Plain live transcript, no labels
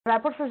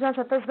रायपुर से जहां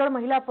छत्तीसगढ़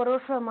महिला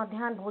पुरुष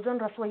मध्याह्न भोजन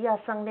रसोईया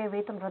संघ ने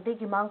वेतन वृद्धि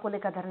की मांग को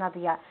लेकर धरना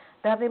दिया।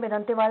 धरने में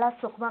दंतेवाड़ा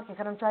सुकमा के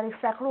कर्मचारी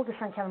सैकड़ों की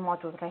संख्या में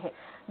मौजूद रहे।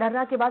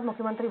 धरना के बाद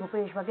मुख्यमंत्री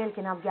भूपेश बघेल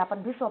के नाम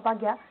ज्ञापन भी सौंपा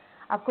गया।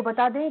 आपको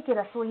बता दें कि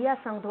रसोईया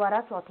संघ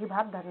द्वारा चौथी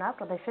बार धरना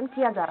प्रदर्शन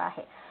किया जा रहा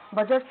है।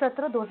 बजट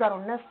सत्र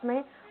 2019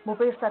 में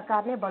भूपेश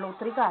सरकार ने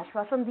बढ़ोतरी का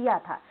आश्वासन दिया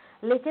था,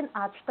 लेकिन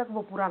आज तक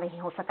वो पूरा नहीं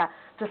हो सका,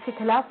 जिसके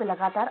खिलाफ वे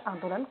लगातार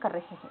आंदोलन कर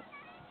रहे हैं।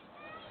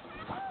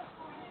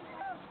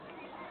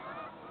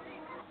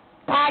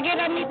 आगे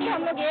रणनीति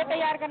हम लोग ये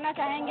तैयार करना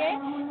चाहेंगे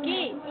कि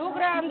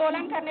उग्र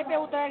आंदोलन करने पे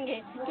उतरेंगे,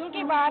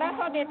 क्योंकि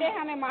 1200 देते हैं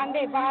हमें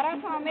मानदेय।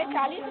 1200 में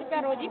 40 रुपया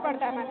रोजी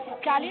पड़ता है।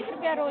 40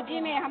 रुपया रोजी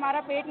में हमारा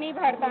पेट नहीं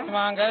भरता।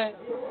 मांग है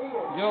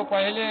जो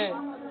पहले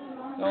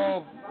तो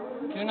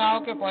चुनाव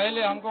के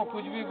पहले हमको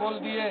कुछ भी बोल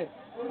दिए,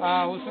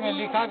 उसमें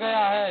लिखा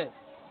गया है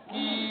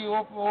कि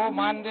वो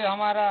मानदेय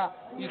हमारा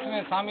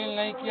इसमें शामिल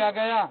नहीं किया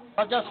गया।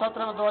 बजट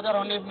सत्र में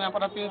 2019 में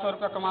अपना 300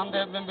 रुपया का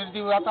मानदेय में वृद्धि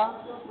हुआ था।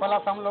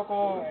 प्लस हम लोग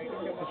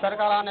को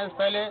सरकार आने से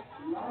पहले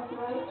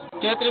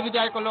क्षेत्रीय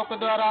विधायकों लोग के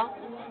द्वारा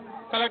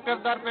कलेक्टर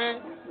दर पे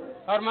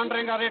और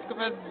मनरेगा रेट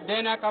पे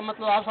देने का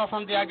मतलब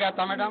आश्वासन दिया गया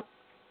था मैडम।